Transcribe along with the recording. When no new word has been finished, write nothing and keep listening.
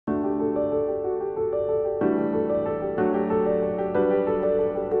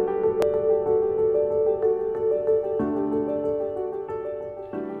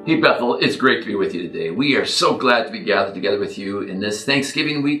Hey Bethel, it's great to be with you today. We are so glad to be gathered together with you in this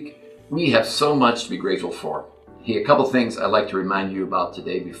Thanksgiving week. We have so much to be grateful for. Hey, a couple things I'd like to remind you about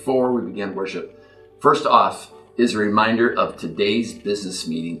today before we begin worship. First off is a reminder of today's business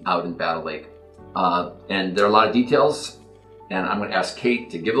meeting out in Battle Lake. And there are a lot of details, and I'm going to ask Kate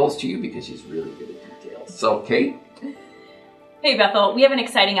to give those to you because she's really good at details. So Kate? Hey Bethel, we have an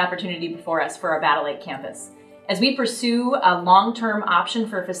exciting opportunity before us for our Battle Lake campus. As we pursue a long-term option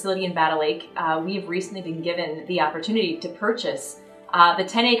for a facility in Battle Lake, we have recently been given the opportunity to purchase the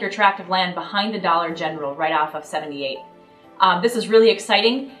 10-acre tract of land behind the Dollar General right off of 78. This is really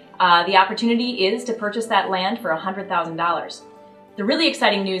exciting. The opportunity is to purchase that land for $100,000. The really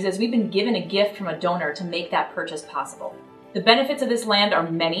exciting news is we've been given a gift from a donor to make that purchase possible. The benefits of this land are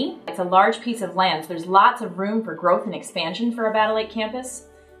many. It's a large piece of land, so there's lots of room for growth and expansion for our Battle Lake campus.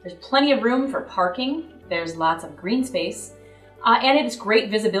 There's plenty of room for parking. There's lots of green space, and it is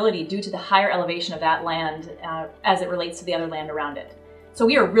great visibility due to the higher elevation of that land as it relates to the other land around it. So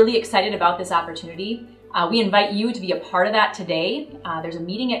we are really excited about this opportunity. We invite you to be a part of that today. There's a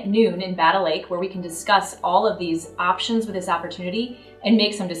meeting at noon in Battle Lake where we can discuss all of these options with this opportunity and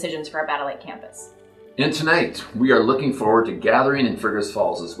make some decisions for our Battle Lake campus. And tonight, we are looking forward to gathering in Fergus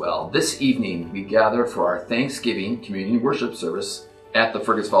Falls as well. This evening, we gather for our Thanksgiving community worship service at the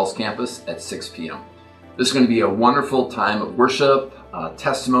Fergus Falls campus at 6 p.m. This is going to be a wonderful time of worship,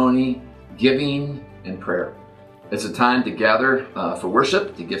 testimony, giving, and prayer. It's a time to gather for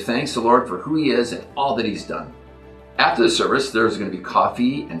worship, to give thanks to the Lord for who He is and all that He's done. After the service, there's going to be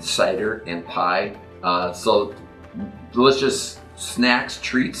coffee and cider and pie. So delicious snacks,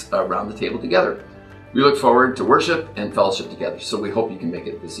 treats around the table together. We look forward to worship and fellowship together. So we hope you can make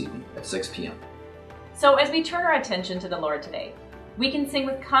it this evening at 6 p.m. So as we turn our attention to the Lord today, we can sing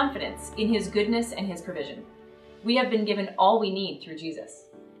with confidence in His goodness and His provision. We have been given all we need through Jesus.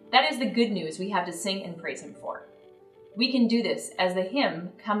 That is the good news we have to sing and praise Him for. We can do this as the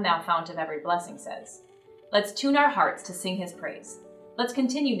hymn, "Come Thou Fount of Every Blessing" says. Let's tune our hearts to sing His praise. Let's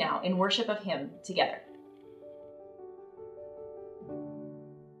continue now in worship of Him together.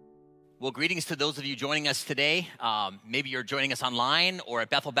 Well, greetings to those of you joining us today. Maybe you're joining us online or at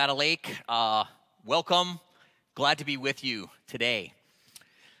Bethel Battle Lake. Welcome. Glad to be with you today.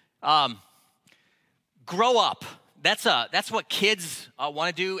 Grow up. That's what kids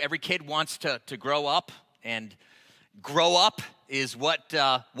want to do. Every kid wants to grow up, and grow up is what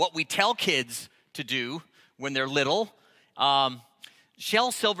we tell kids to do when they're little.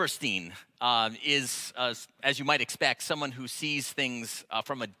 Shel Silverstein is, as you might expect, someone who sees things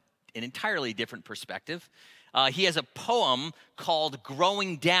from an entirely different perspective. He has a poem called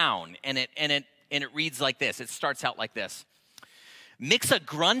 "Growing Down," and it reads like this. It starts out like this. Mix a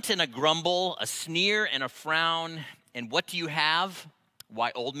grunt and a grumble, a sneer and a frown, and what do you have?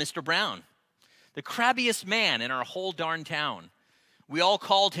 Why, old Mr. Brown, the crabbiest man in our whole darn town. We all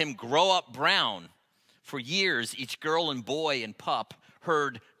called him Grow Up Brown. For years, each girl and boy and pup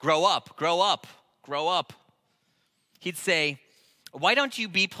heard, grow up, grow up, grow up. He'd say, why don't you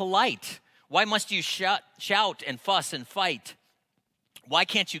be polite? Why must you shout and fuss and fight? Why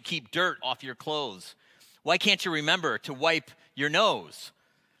can't you keep dirt off your clothes? Why can't you remember to wipe your nose?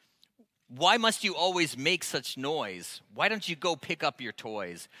 Why must you always make such noise? Why don't you go pick up your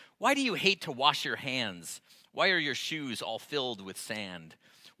toys? Why do you hate to wash your hands? Why are your shoes all filled with sand?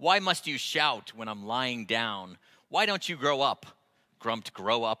 Why must you shout when I'm lying down? Why don't you grow up? Grumped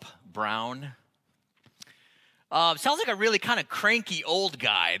Grow Up Brown. Sounds like a really kind of cranky old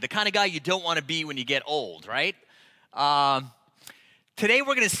guy, the kind of guy you don't want to be when you get old, right? Today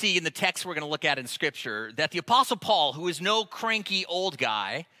we're going to see in the text we're going to look at in Scripture that the Apostle Paul, who is no cranky old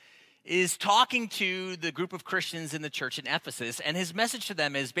guy, is talking to the group of Christians in the church in Ephesus, and his message to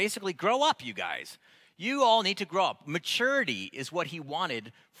them is basically, grow up, you guys. You all need to grow up. Maturity is what he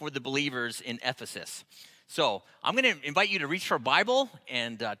wanted for the believers in Ephesus. So I'm going to invite you to reach for a Bible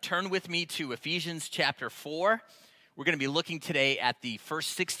and turn with me to Ephesians chapter 4. We're going to be looking today at the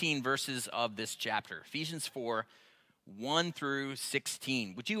first 16 verses of this chapter. Ephesians 4, 1 through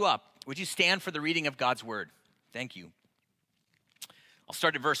 16. Would you stand for the reading of God's word? Thank you. I'll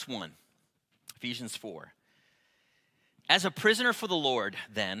start at verse 1, Ephesians 4. As a prisoner for the Lord,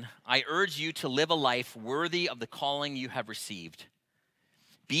 then, I urge you to live a life worthy of the calling you have received.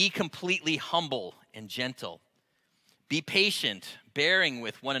 Be completely humble and gentle. Be patient, bearing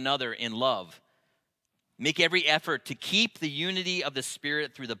with one another in love. Make every effort to keep the unity of the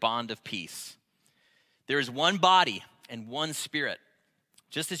Spirit through the bond of peace. There is one body and one Spirit,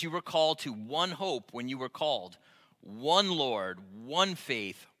 just as you were called to one hope when you were called, one Lord, one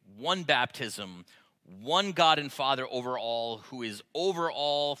faith, one baptism, one God and Father over all, who is over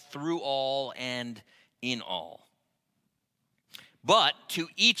all, through all, and in all. But to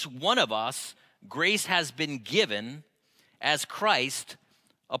each one of us, grace has been given as Christ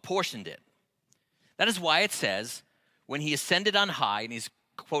apportioned it. That is why it says, when he ascended on high, and he's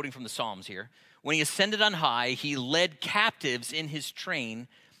quoting from the Psalms here, when he ascended on high, he led captives in his train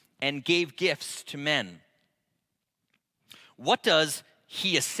and gave gifts to men. What does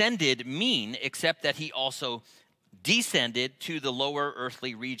he ascended mean except that he also descended to the lower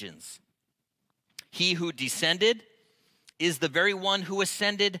earthly regions? He who descended is the very one who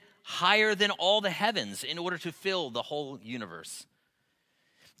ascended higher than all the heavens in order to fill the whole universe.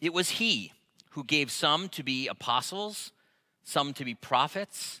 It was he who gave some to be apostles, some to be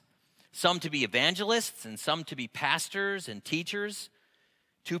prophets, some to be evangelists, and some to be pastors and teachers,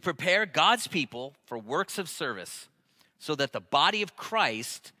 to prepare God's people for works of service, so that the body of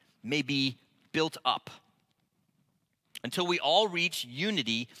Christ may be built up until we all reach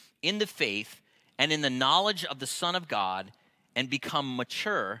unity in the faith and in the knowledge of the Son of God and become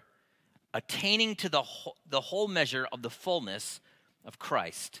mature, attaining to the whole measure of the fullness of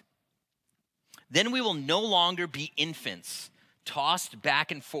Christ. Then we will no longer be infants, tossed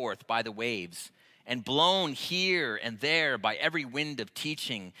back and forth by the waves, and blown here and there by every wind of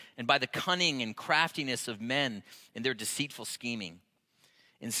teaching, and by the cunning and craftiness of men in their deceitful scheming.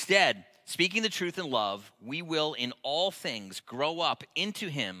 Instead, speaking the truth in love, we will in all things grow up into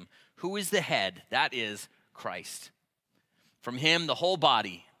him who is the head, that is, Christ. From him, the whole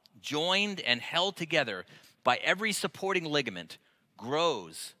body, joined and held together by every supporting ligament,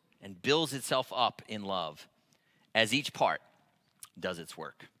 grows and builds itself up in love, as each part does its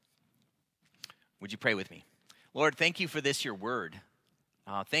work. Would you pray with me? Lord, thank you for this, your word.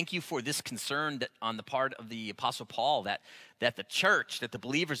 Thank you for this concern that on the part of the Apostle Paul that the church, that the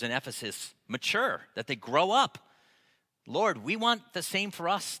believers in Ephesus mature, that they grow up. Lord, we want the same for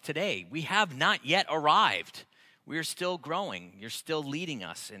us today. We have not yet arrived. We are still growing. You're still leading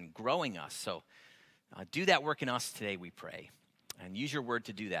us and growing us. So do that work in us today, we pray. And use your word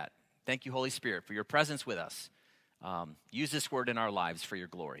to do that. Thank you, Holy Spirit, for your presence with us. Use this word in our lives for your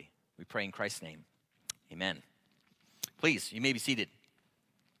glory. We pray in Christ's name. Amen. Please, you may be seated.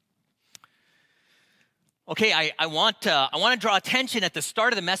 Okay, I want to draw attention at the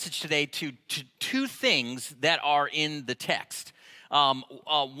start of the message today to two things that are in the text.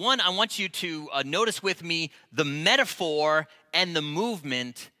 One, I want you to notice with me the metaphor and the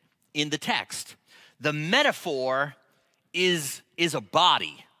movement in the text. The metaphor is a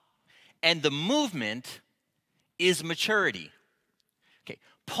body, and the movement is maturity. Okay,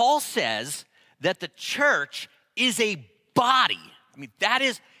 Paul says that the church is a body. I mean, that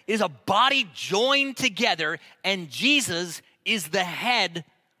is a body joined together, and Jesus is the head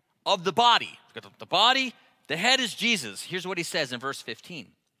of the body. The body, the head is Jesus. Here's what he says in verse 15.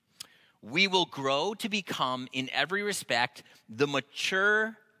 We will grow to become, in every respect, the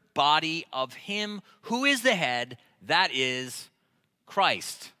mature body of him who is the head, that is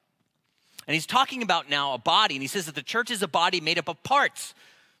Christ. And he's talking about now a body, and he says that the church is a body made up of parts,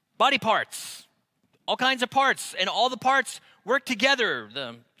 body parts, all kinds of parts, and all the parts work together,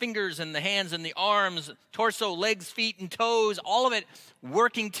 the fingers and the hands and the arms, torso, legs, feet, and toes, all of it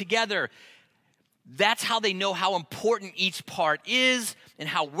working together. That's how they know how important each part is, and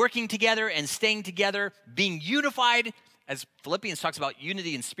how working together and staying together, being unified, as Philippians talks about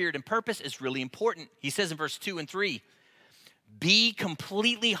unity in spirit and purpose, is really important. He says in verse 2 and 3, be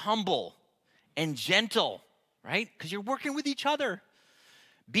completely humble and gentle, right? Because you're working with each other.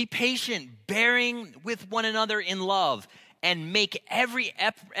 Be patient, bearing with one another in love, and make every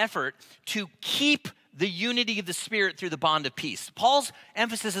effort to keep the unity of the Spirit through the bond of peace. Paul's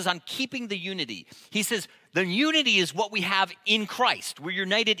emphasis is on keeping the unity. He says the unity is what we have in Christ. We're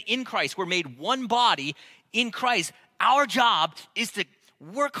united in Christ. We're made one body in Christ. Our job is to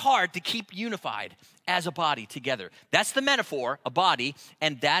work hard to keep unified as a body together. That's the metaphor, a body,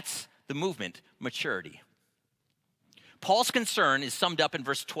 and that's the movement, maturity. Paul's concern is summed up in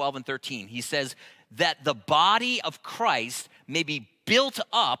verse 12 and 13. He says that the body of Christ may be built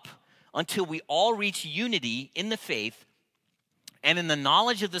up until we all reach unity in the faith and in the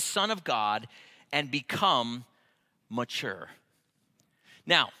knowledge of the Son of God and become mature.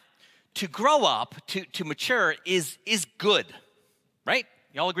 Now, to grow up, to mature is good, right?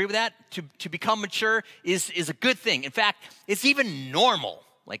 Y'all agree with that? To become mature is a good thing. In fact, it's even normal.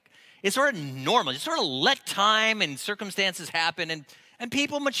 Like, it's sort of normal. You sort of let time and circumstances happen, and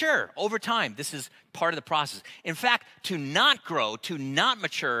people mature over time. This is part of the process. In fact, to not grow, to not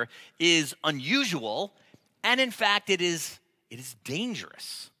mature is unusual, and in fact, it is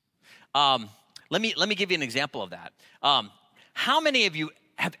dangerous. Let me give you an example of that. How many of you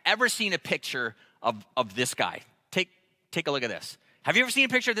have ever seen a picture of this guy? Take a look at this. Have you ever seen a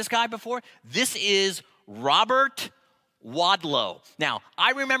picture of this guy before? This is Robert Wadlow. Now,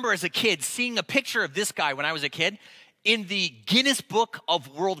 I remember as a kid seeing a picture of this guy when I was a kid in the Guinness Book of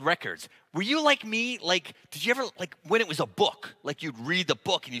World Records. Were you like me? Like, did you ever, like, when it was a book, like you'd read the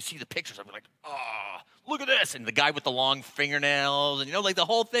book and you see the pictures, I'd be like, look at this. And the guy with the long fingernails and, you know, like the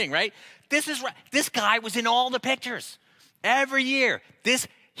whole thing, right? This guy was in all the pictures every year.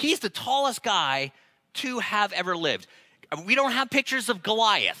 He's the tallest guy to have ever lived. We don't have pictures of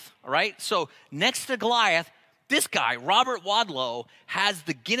Goliath, all right? So next to Goliath, this guy, Robert Wadlow, has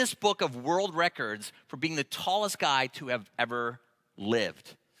the Guinness Book of World Records for being the tallest guy to have ever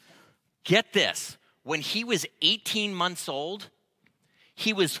lived. Get this. When he was 18 months old,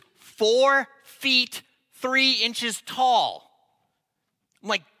 he was 4 feet 3 inches tall. I'm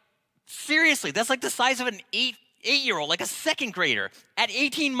like, seriously, that's like the size of an eight-year-old, like a second grader at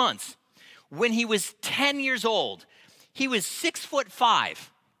 18 months. When he was 10 years old, he was 6'5".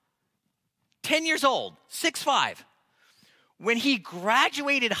 10 years old, 6'5". When he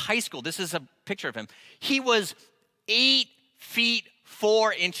graduated high school, this is a picture of him, he was 8 feet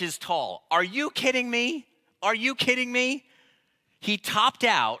 4 inches tall. Are you kidding me? Are you kidding me? He topped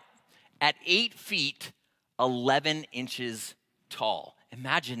out at 8 feet 11 inches tall.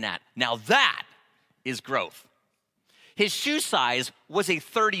 Imagine that. Now that is growth. His shoe size was a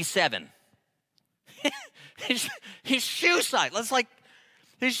 37. his shoe size,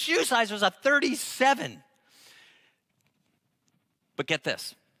 his shoe size was a 37. But get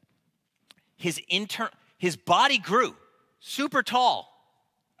this. His body grew super tall.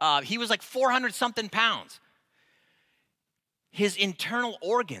 He was like 400 something pounds. His internal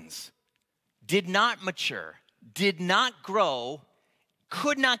organs did not mature, did not grow,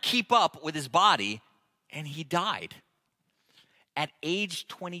 could not keep up with his body, and he died at age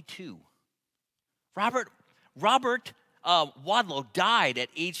 22. Robert Wadlow died at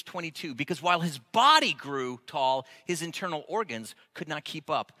age 22 because while his body grew tall, his internal organs could not keep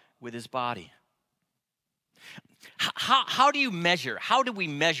up with his body. How do you measure? How do we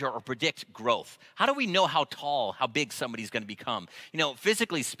measure or predict growth? How do we know how tall, how big somebody's going to become? You know,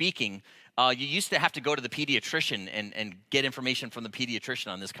 physically speaking, you used to have to go to the pediatrician and get information from the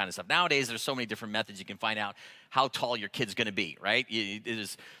pediatrician on this kind of stuff. Nowadays, there's so many different methods you can find out how tall your kid's going to be, right?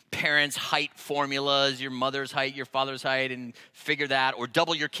 There's parents' height formulas, your mother's height, your father's height, and figure that. Or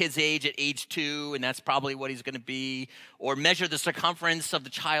double your kid's age at age 2, and that's probably what he's going to be. Or measure the circumference of the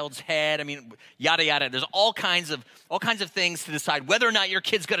child's head. I mean, yada, yada. There's all kinds of things to decide whether or not your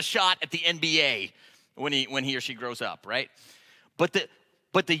kid's got a shot at the NBA when he or she grows up, right? But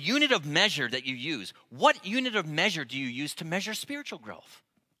the unit of measure that you use, what unit of measure do you use to measure spiritual growth?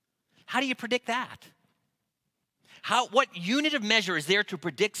 How do you predict that? What unit of measure is there to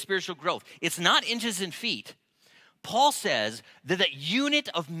predict spiritual growth? It's not inches and feet. Paul says that the unit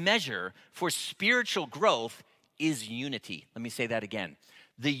of measure for spiritual growth is unity. Let me say that again.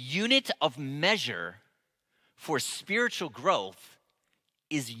 The unit of measure for spiritual growth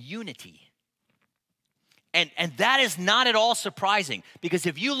is unity. And that is not at all surprising, because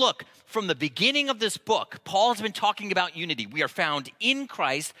if you look from the beginning of this book, Paul has been talking about unity. We are found in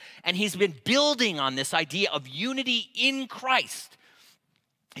Christ, and he's been building on this idea of unity in Christ.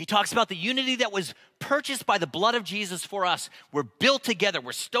 He talks about the unity that was purchased by the blood of Jesus for us. We're built together.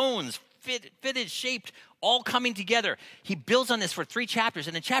 We're stones, fitted, shaped, all coming together. He builds on this for 3 chapters,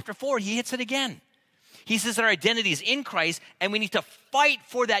 and in chapter 4, he hits it again. He says that our identity is in Christ, and we need to fight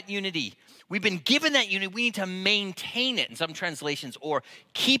for that unity. We've been given that unity. We need to maintain it in some translations, or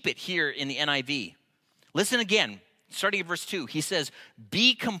keep it here in the NIV. Listen again, starting at verse 2. He says,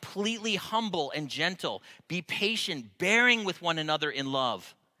 be completely humble and gentle. Be patient, bearing with one another in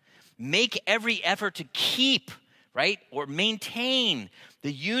love. Make every effort to keep, right, or maintain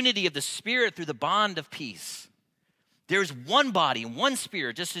the unity of the Spirit through the bond of peace. There's one body, one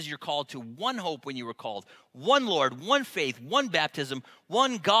Spirit, just as you're called to, one hope when you were called, one Lord, one faith, one baptism,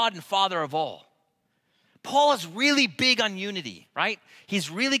 one God and Father of all. Paul is really big on unity, right? He's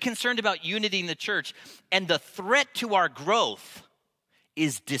really concerned about unity in the church, and the threat to our growth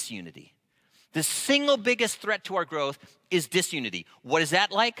is disunity. The single biggest threat to our growth is disunity. What is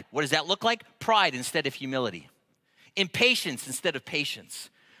that like? What does that look like? Pride instead of humility. Impatience instead of patience.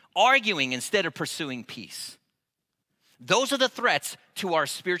 Arguing instead of pursuing peace. Those are the threats to our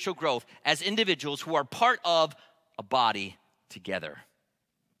spiritual growth as individuals who are part of a body together.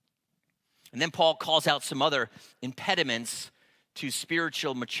 And then Paul calls out some other impediments to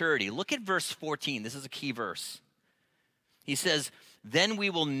spiritual maturity. Look at verse 14. This is a key verse. He says, then we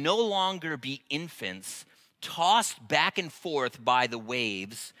will no longer be infants, tossed back and forth by the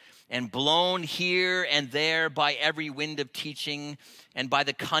waves, and blown here and there by every wind of teaching, and by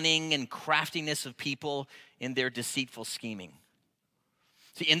the cunning and craftiness of people in their deceitful scheming.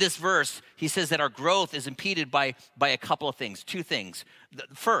 See, in this verse, he says that our growth is impeded by a couple of things, two things.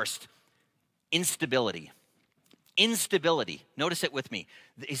 First, instability. Instability. Notice it with me.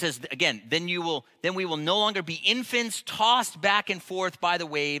 He says, again, then we will no longer be infants tossed back and forth by the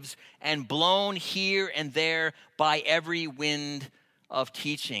waves and blown here and there by every wind of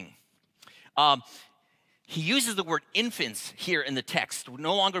teaching. He uses the word infants here in the text.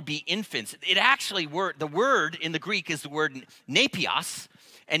 No longer be infants. It actually, the word in the Greek is the word napios,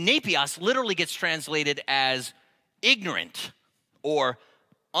 and napios literally gets translated as ignorant or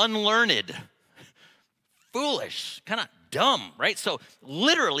unlearned, foolish, kind of dumb, right? So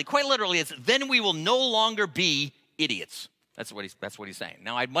literally, quite literally, it's then we will no longer be idiots. That's what he's saying.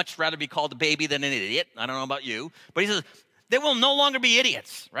 Now, I'd much rather be called a baby than an idiot. I don't know about you, but he says they will no longer be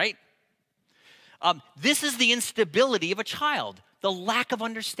idiots, right? This is the instability of a child, the lack of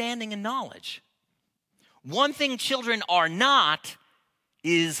understanding and knowledge. One thing children are not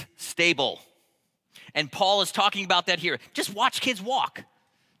is stable. And Paul is talking about that here. Just watch kids walk.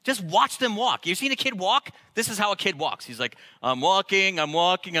 Just watch them walk. You've seen a kid walk? This is how a kid walks. He's like, I'm walking, I'm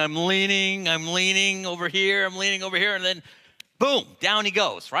leaning over here, and then boom, down he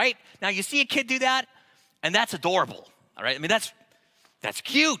goes, right? Now you see a kid do that, and that's adorable, all right? I mean, that's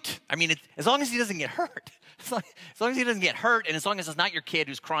cute. I mean, as long as he doesn't get hurt. As long as he doesn't get hurt, and as long as it's not your kid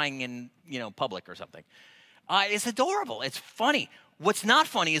who's crying in, public or something. It's adorable. It's funny. What's not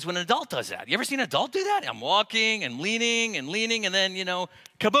funny is when an adult does that. You ever seen an adult do that? I'm walking and leaning, and then,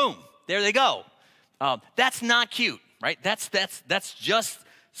 kaboom, there they go. That's not cute, right? That's just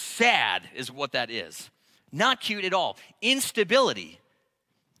sad is what that is. Not cute at all. Instability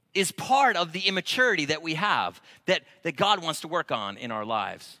is part of the immaturity that we have, that God wants to work on in our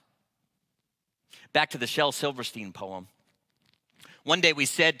lives. Back to the Shel Silverstein poem. One day we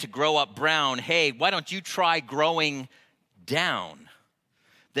said to grow up brown, hey, why don't you try growing down?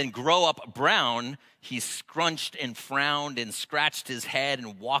 Then grow up brown, he scrunched and frowned and scratched his head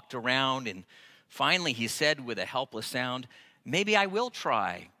and walked around. And finally he said with a helpless sound, maybe I will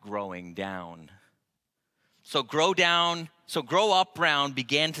try growing down. So grow up brown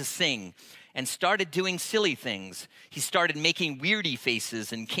began to sing and started doing silly things. He started making weirdy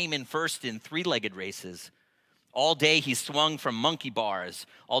faces and came in first in three-legged races. All day he swung from monkey bars.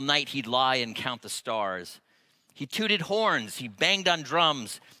 All night he'd lie and count the stars. He tooted horns, he banged on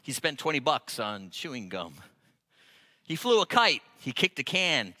drums, he spent $20 on chewing gum. He flew a kite, he kicked a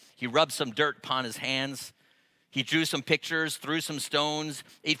can, he rubbed some dirt upon his hands. He drew some pictures, threw some stones,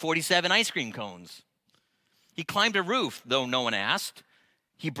 ate 47 ice cream cones. He climbed a roof, though no one asked.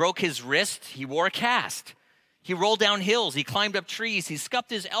 He broke his wrist, he wore a cast. He rolled down hills, he climbed up trees, he scuffed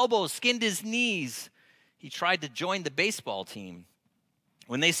his elbows, skinned his knees. He tried to join the baseball team.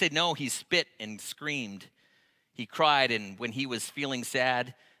 When they said no, he spit and screamed. He cried, and when he was feeling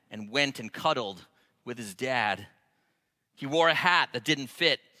sad, and went and cuddled with his dad. He wore a hat that didn't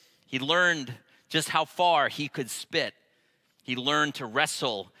fit. He learned just how far he could spit. He learned to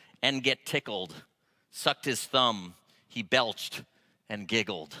wrestle and get tickled. Sucked his thumb. He belched and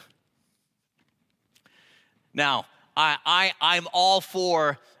giggled. Now, I'm all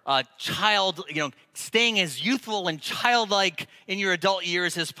for child, staying as youthful and childlike in your adult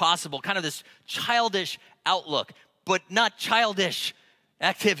years as possible. Kind of this childish outlook, but not childish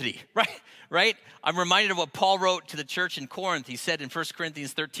activity, right? I'm reminded of what Paul wrote to the church in Corinth. He said in 1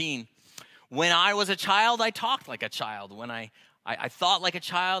 Corinthians 13, when I was a child, I talked like a child. When I thought like a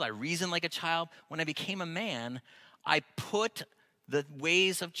child, I reasoned like a child. When I became a man, I put the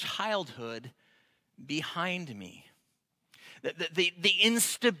ways of childhood behind me. The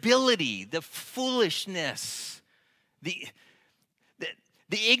instability, the foolishness, the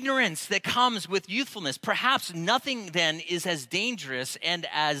ignorance that comes with youthfulness. Perhaps nothing then is as dangerous and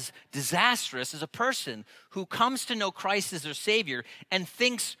as disastrous as a person who comes to know Christ as their Savior and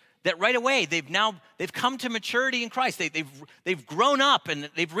thinks that right away they've come to maturity in Christ. They've grown up and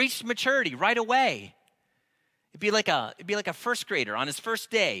they've reached maturity right away. It'd be like a first grader on his first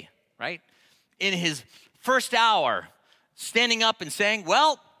day, right? In his first hour, standing up and saying,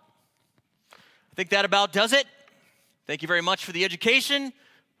 well, I think that about does it. Thank you very much for the education.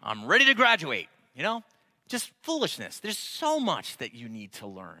 I'm ready to graduate. Just foolishness. There's so much that you need to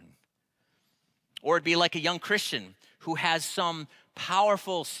learn. Or it'd be like a young Christian who has some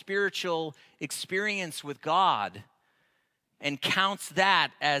powerful spiritual experience with God and counts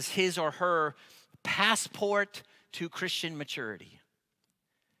that as his or her passport to Christian maturity.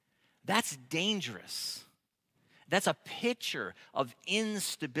 That's dangerous. That's a picture of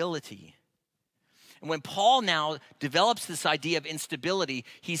instability. And when Paul now develops this idea of instability,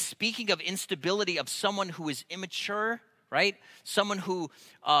 he's speaking of instability of someone who is immature, right? Someone who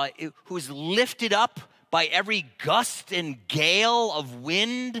is lifted up by every gust and gale of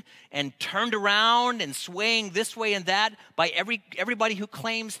wind and turned around and swaying this way and that by everybody who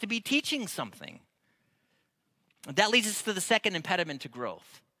claims to be teaching something. That leads us to the second impediment to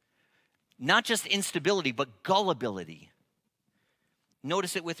growth. Not just instability, but gullibility.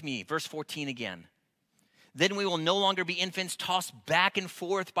 Notice it with me, verse 14 again. Then we will no longer be infants tossed back and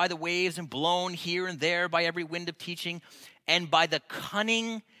forth by the waves and blown here and there by every wind of teaching and by the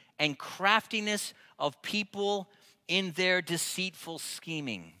cunning and craftiness of people in their deceitful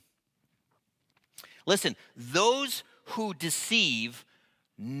scheming. Listen, those who deceive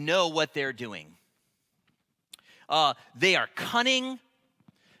know what they're doing. They are cunning,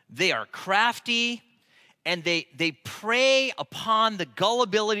 they are crafty, and they prey upon the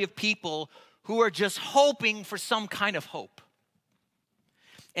gullibility of people who are just hoping for some kind of hope.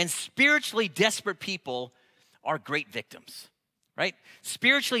 And spiritually desperate people are great victims, right?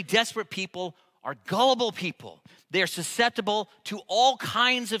 Spiritually desperate people are gullible people. They are susceptible to all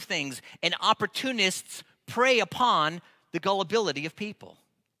kinds of things, and opportunists prey upon the gullibility of people.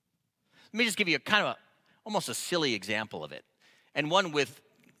 Let me just give you almost a silly example of it, and one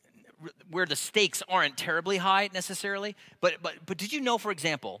where the stakes aren't terribly high necessarily. But did you know, for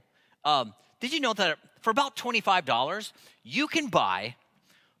example, did you know that for about $25, you can buy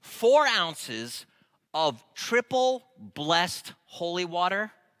 4 ounces of triple blessed holy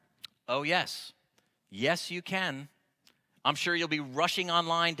water? Oh, yes. Yes, you can. I'm sure you'll be rushing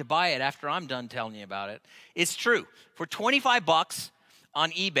online to buy it after I'm done telling you about it. It's true. For $25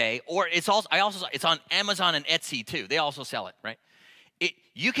 on eBay, or it's on Amazon and Etsy too. They also sell it, right?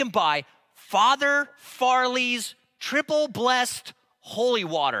 You can buy Father Farley's triple blessed holy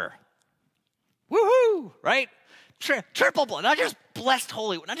water. Woohoo, right? Triple blessed, not just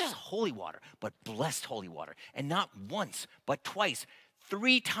holy water, but blessed holy water. And not once, but twice,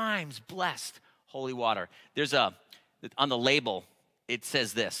 3 times blessed holy water. There's on the label, it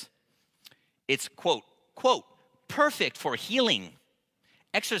says this. It's quote, perfect for healing,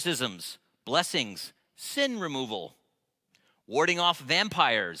 exorcisms, blessings, sin removal, warding off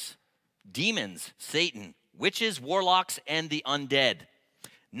vampires, demons, Satan, witches, warlocks, and the undead.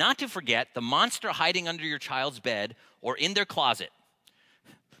 Not to forget the monster hiding under your child's bed or in their closet.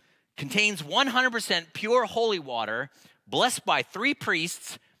 Contains 100% pure holy water, blessed by 3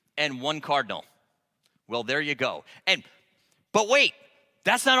 priests and 1 cardinal. Well, there you go. But wait,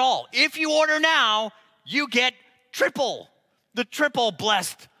 that's not all. If you order now, you get the triple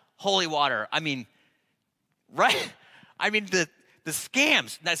blessed holy water. I mean, right? I mean, the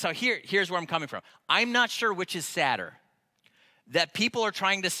scams. So here's where I'm coming from. I'm not sure which is sadder, that people are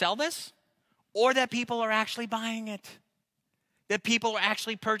trying to sell this or that people are actually buying it, that people are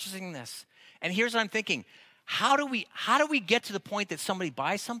actually purchasing this. And here's what I'm thinking. How do we get to the point that somebody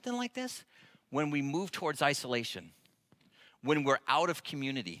buys something like this? When we move towards isolation, when we're out of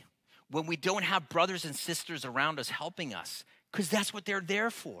community, when we don't have brothers and sisters around us helping us, because that's what they're there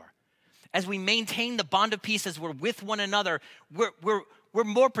for. As we maintain the bond of peace, as we're with one another, we're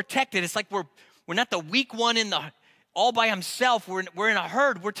more protected. It's like we're not the weak one all by himself. We're in a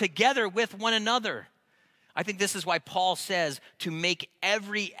herd. We're together with one another. I think this is why Paul says to make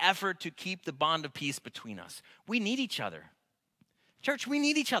every effort to keep the bond of peace between us. We need each other. Church, we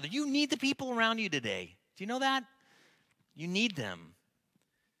need each other. You need the people around you today. Do you know that? You need them.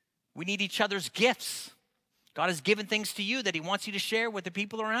 We need each other's gifts. God has given things to you that he wants you to share with the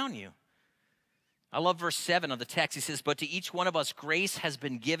people around you. I love verse 7 of the text. He says, but to each one of us grace has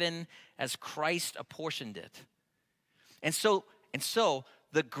been given as Christ apportioned it. And so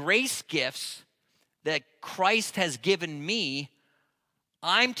the grace gifts that Christ has given me,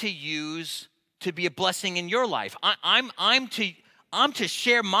 I'm to use to be a blessing in your life. I'm to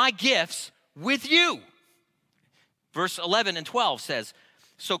share my gifts with you. Verse 11 and 12 says,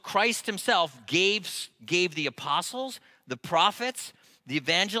 so Christ himself gave the apostles, the prophets, the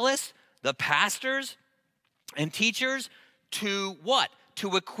evangelists, the pastors and teachers to what?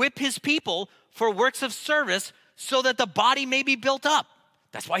 To equip his people for works of service so that the body may be built up.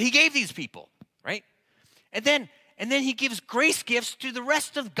 That's why he gave these people, right? And then he gives grace gifts to the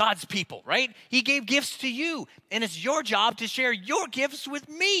rest of God's people, right? He gave gifts to you, and it's your job to share your gifts with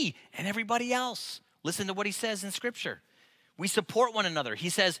me and everybody else. Listen to what he says in Scripture. We support one another. He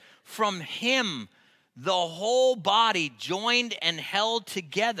says, from him, the whole body joined and held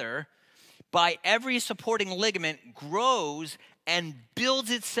together by every supporting ligament grows and builds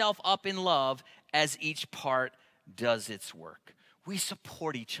itself up in love as each part does its work. We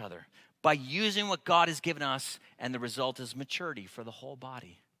support each other by using what God has given us, and the result is maturity for the whole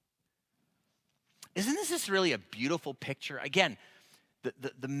body. Isn't this just really a beautiful picture? Again,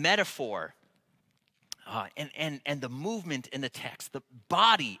 the metaphor and the movement in the text, the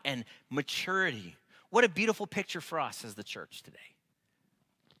body and maturity. What a beautiful picture for us as the church today.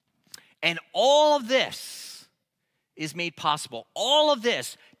 And all of this is made possible. All of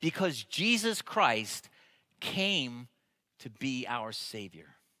this because Jesus Christ came to be our Savior.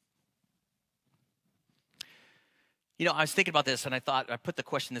 You know, I was thinking about this and I put the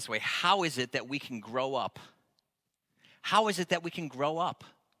question this way: how is it that we can grow up? How is it that we can grow up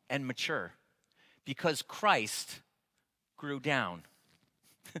and mature? Because Christ grew down.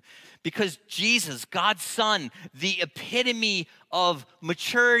 Because Jesus, God's Son, the epitome of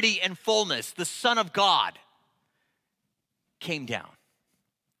maturity and fullness, the Son of God, came down.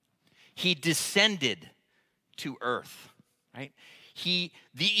 He descended to earth, right? The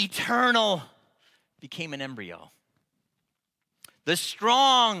eternal became an embryo. The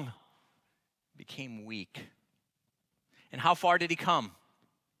strong became weak. And how far did he come?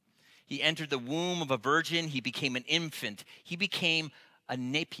 He entered the womb of a virgin. He became an infant. He became a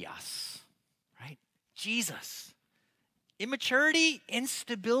nepios, right? Jesus. Immaturity,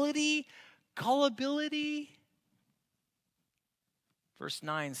 instability, gullibility. Verse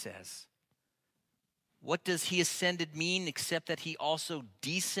 9 says, what does he ascended mean except that he also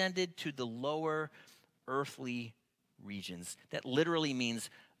descended to the lower earthly regions? That literally means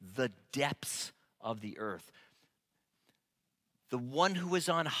the depths of the earth. The one who was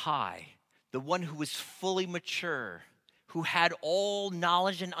on high, the one who was fully mature, who had all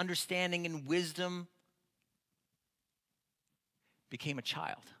knowledge and understanding and wisdom, became a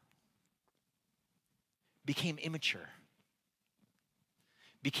child, became immature,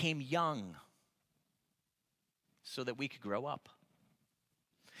 became young, so that we could grow up.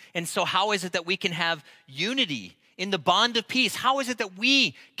 And so how is it that we can have unity in the bond of peace? How is it that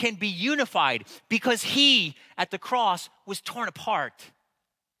we can be unified? Because he, at the cross, was torn apart.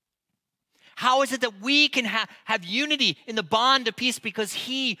 How is it that we can have unity in the bond of peace? Because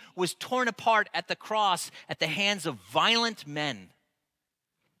he was torn apart at the cross at the hands of violent men,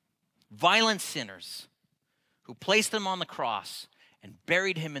 violent sinners, who placed him on the cross and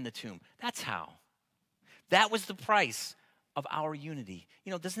buried him in the tomb. That's how. That was the price of our unity.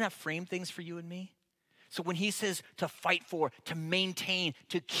 You know, doesn't that frame things for you and me? So when he says to fight for, to maintain,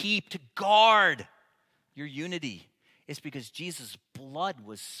 to keep, to guard your unity, it's because Jesus' blood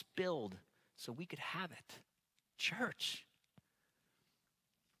was spilled so we could have it. Church.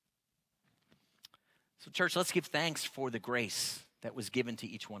 So church, let's give thanks for the grace that was given to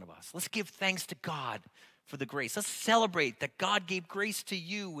each one of us. Let's give thanks to God for the grace. Let's celebrate that God gave grace to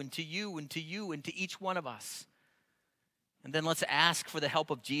you and to you and to you and to each one of us. And then let's ask for the help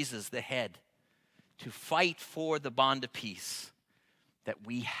of Jesus, the head, to fight for the bond of peace that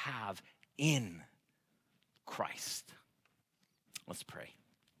we have in Christ. Let's pray.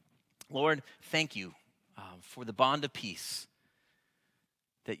 Lord, thank you for the bond of peace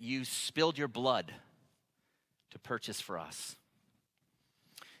that you spilled your blood to purchase for us.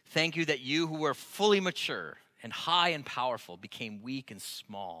 Thank you that you who were fully mature and high and powerful became weak and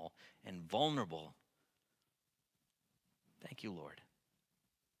small and vulnerable. Thank you, Lord.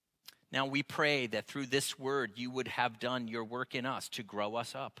 Now we pray that through this word you would have done your work in us to grow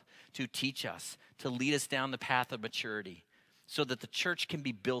us up, to teach us, to lead us down the path of maturity so that the church can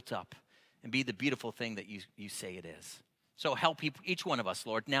be built up and be the beautiful thing that you say it is. So help each one of us,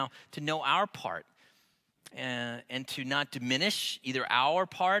 Lord, now to know our part and to not diminish either our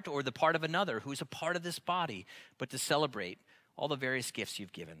part or the part of another who's a part of this body, but to celebrate all the various gifts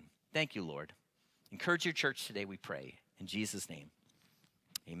you've given. Thank you, Lord. Encourage your church today, we pray. In Jesus' name,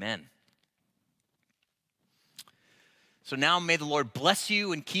 amen. So now may the Lord bless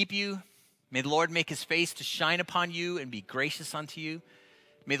you and keep you. May the Lord make his face to shine upon you and be gracious unto you.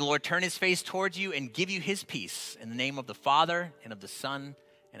 May the Lord turn his face towards you and give you his peace in the name of the Father and of the Son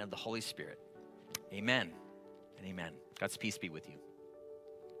and of the Holy Spirit. Amen and amen. God's peace be with you.